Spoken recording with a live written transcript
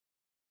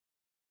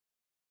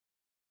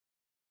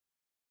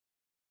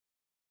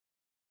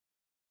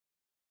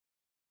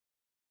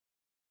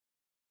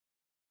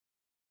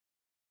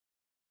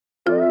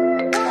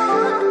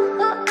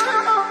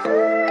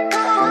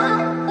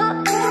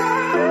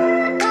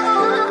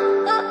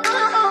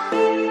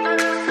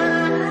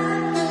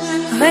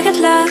We get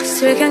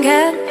lost, we can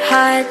get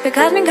high.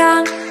 Because me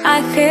gone,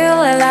 I feel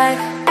alive.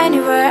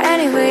 Anywhere,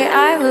 anyway,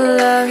 I will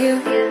love you.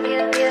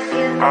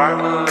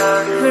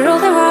 We rule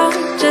the world,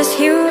 just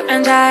you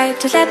and I.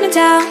 Just let me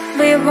down,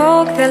 we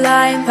walk the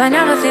line. When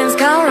everything's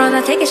gone wrong,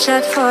 I'll take a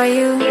shot for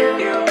you.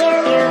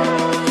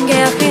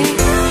 Give me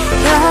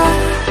your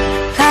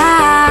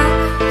love,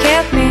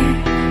 give me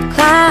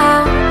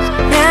clouds,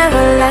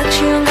 never let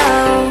you go.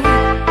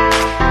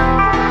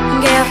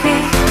 Give me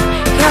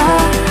your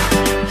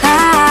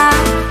love,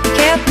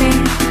 give me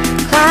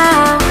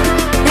clouds,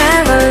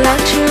 never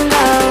let you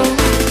go.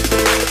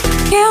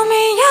 Give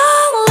me your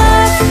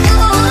love.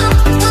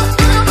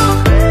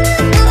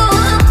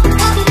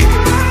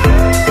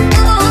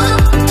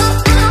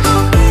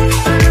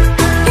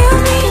 Give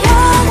me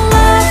your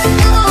love.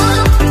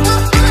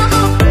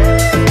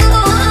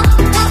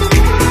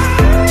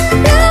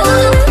 Never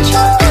let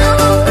you go.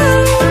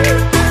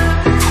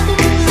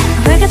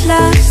 We get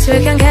lost, we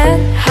can get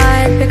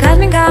high. Because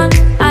me gone,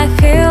 I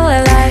feel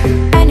alive.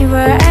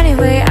 Anywhere,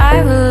 anyway,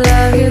 I will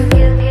love you.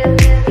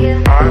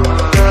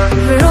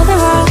 We rule the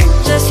world,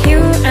 just you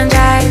and I.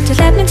 Just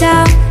let me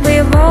down,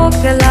 we walk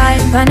the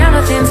line. When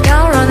everything's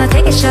gone wrong, I'll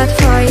take a shot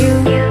for you.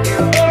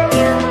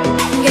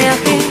 Give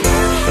me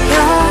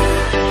your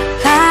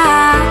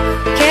love,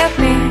 give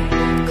me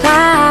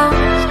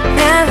clouds,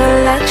 never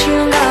let you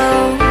go.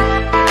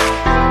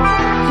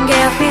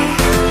 Give me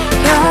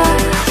your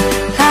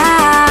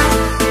love,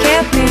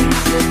 give me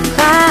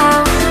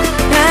clouds,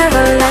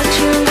 never let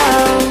you go.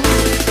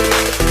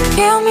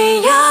 Give me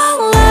your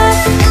love.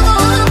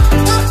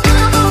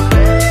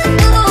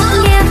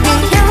 Give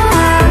me your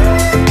love.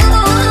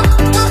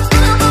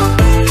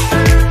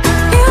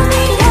 Give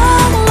me your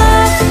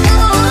love.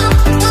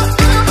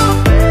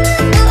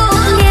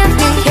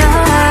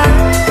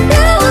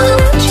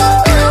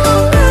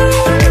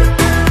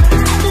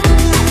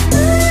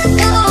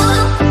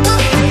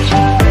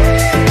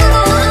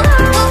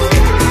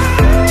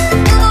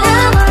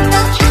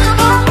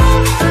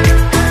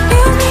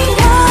 Give me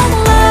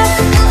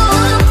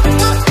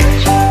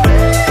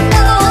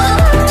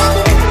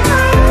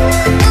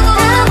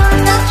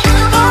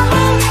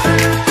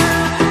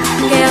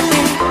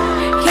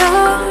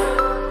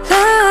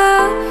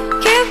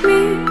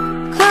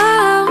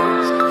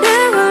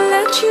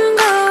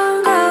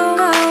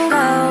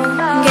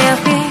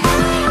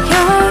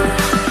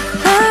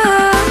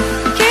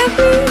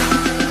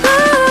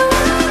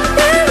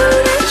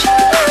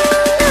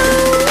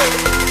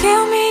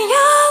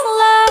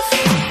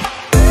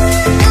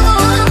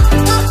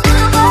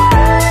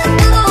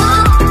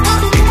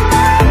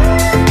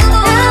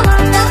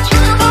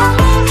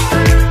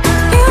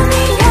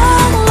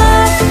your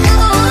love.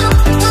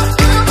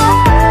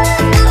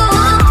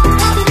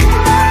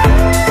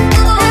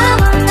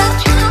 Never let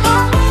you go.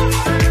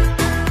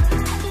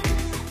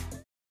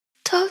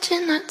 Told you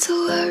not to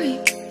worry,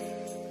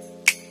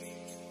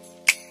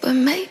 but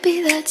maybe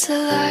that's a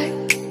lie.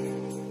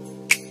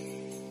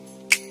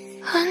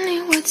 Honey,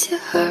 what's your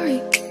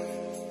hurry?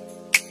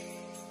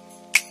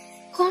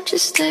 Won't you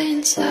stay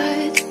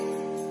inside?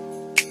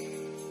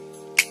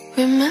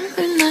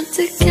 Remember not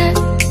to get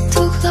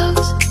too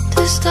close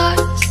to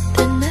stars.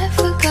 They're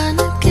never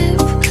gonna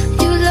give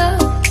you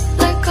love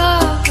like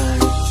ours.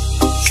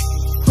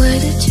 Where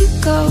did you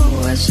go?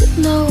 I should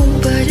know,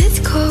 but it's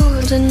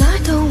cold and I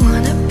don't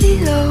wanna be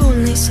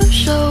lonely. So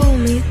show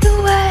me the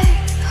way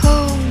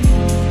home.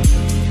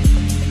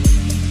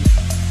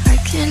 I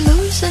can't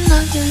lose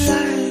another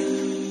life.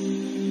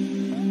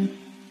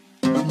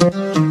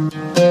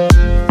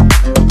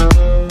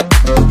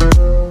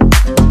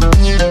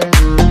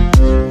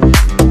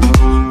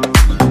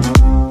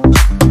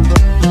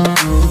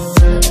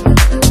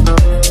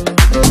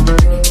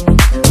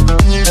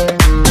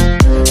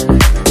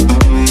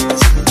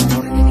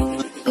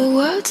 The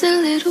world's a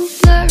little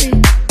blurry,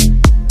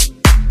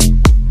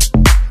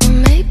 or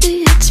maybe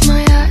it's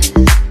my eyes.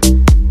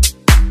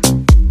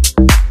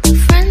 The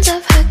friends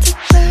I've had to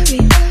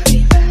bury,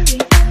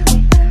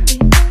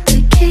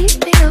 they keep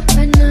me up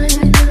at night.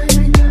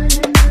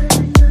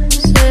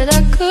 Said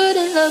I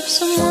couldn't love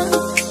someone,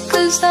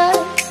 'cause that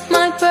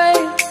might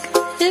break.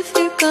 If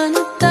you're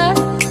gonna die,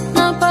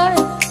 not by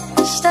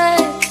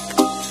mistake.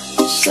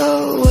 So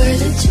where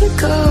did you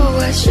go?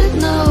 I should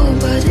know,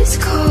 but it's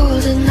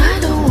cold and I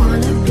don't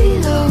wanna be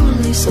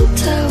lonely. So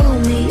tell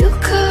me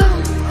you'll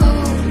come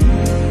home,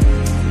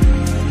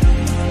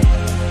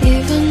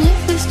 even if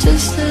it's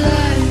just a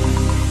lie.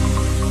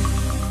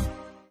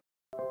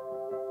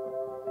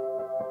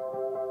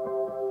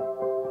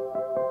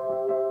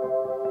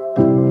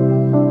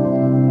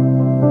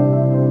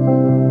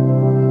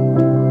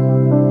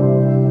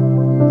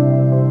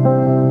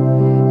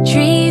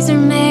 Trees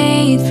are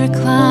made for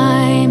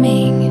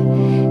climbing,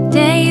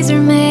 days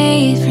are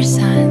made for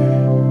sun,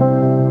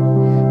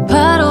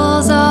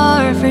 puddles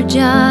are for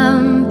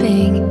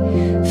jumping,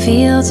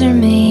 fields are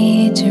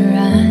made to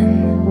run.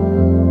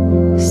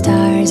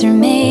 Stars are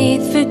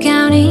made for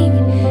counting,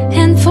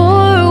 and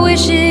for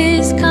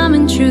wishes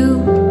coming true.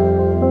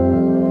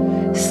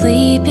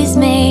 Sleep is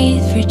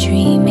made for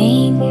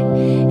dreaming,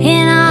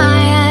 and I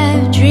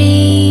have dreamed.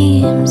 dream.